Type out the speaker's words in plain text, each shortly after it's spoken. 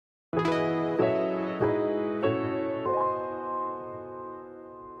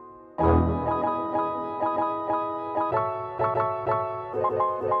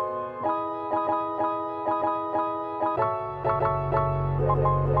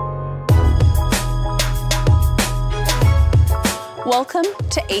Welcome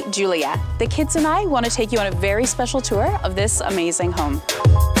to 8 Julia. The kids and I want to take you on a very special tour of this amazing home.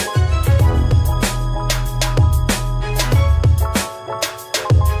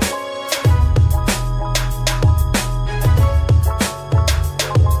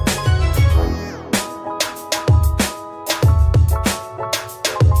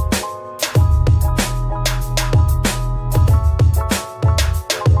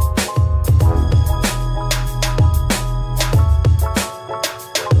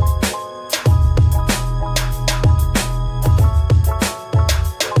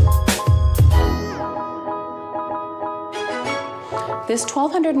 This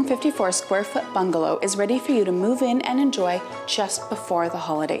 1,254 square foot bungalow is ready for you to move in and enjoy just before the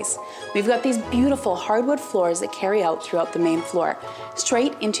holidays. We've got these beautiful hardwood floors that carry out throughout the main floor,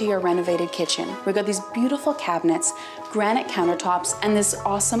 straight into your renovated kitchen. We've got these beautiful cabinets, granite countertops, and this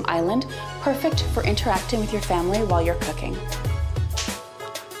awesome island, perfect for interacting with your family while you're cooking.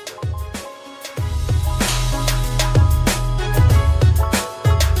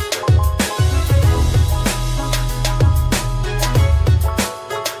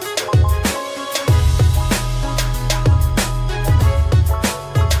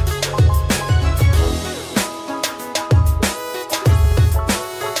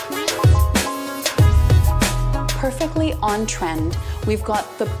 Perfectly on trend, we've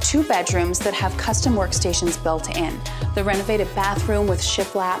got the 2 bedrooms that have custom workstations built in, the renovated bathroom with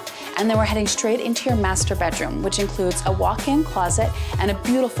shiplap, and then we're heading straight into your master bedroom, which includes a walk-in closet and a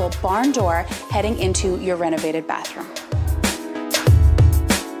beautiful barn door heading into your renovated bathroom.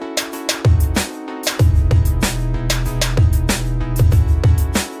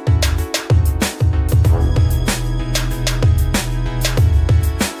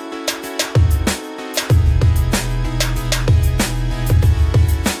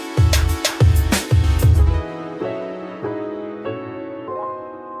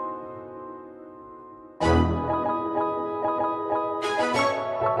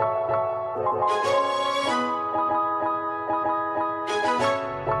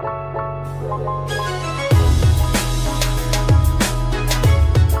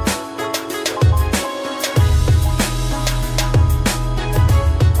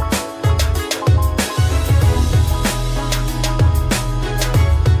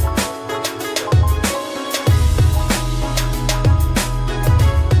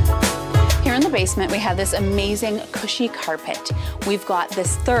 Basement, we have this amazing cushy carpet. We've got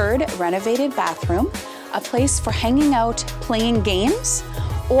this 3rd renovated bathroom, a place for hanging out, playing games,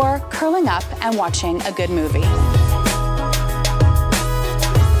 or curling up and watching a good movie.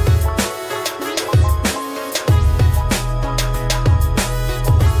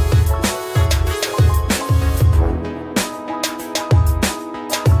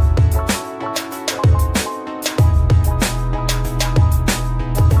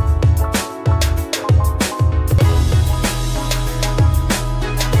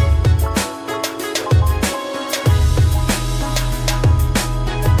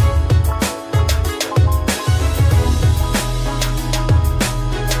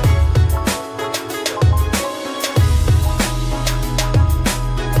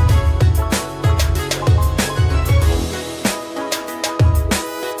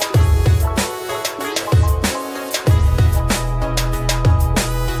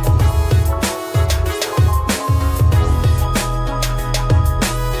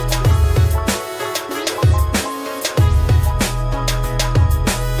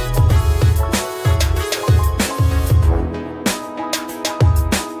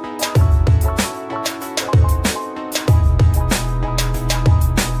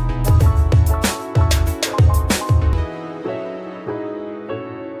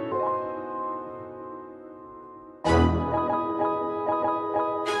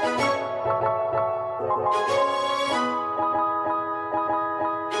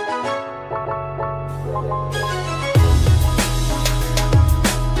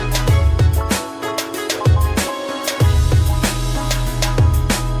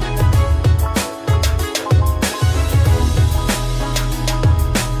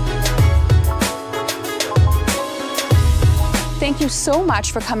 Thank you so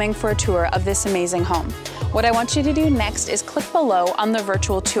much for coming for a tour of this amazing home. What I want you to do next is click below on the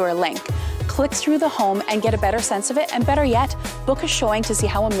virtual tour link. Click through the home and get a better sense of it, and better yet, book a showing to see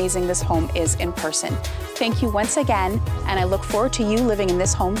how amazing this home is in person. Thank you once again, and I look forward to you living in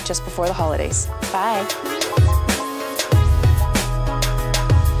this home just before the holidays. Bye.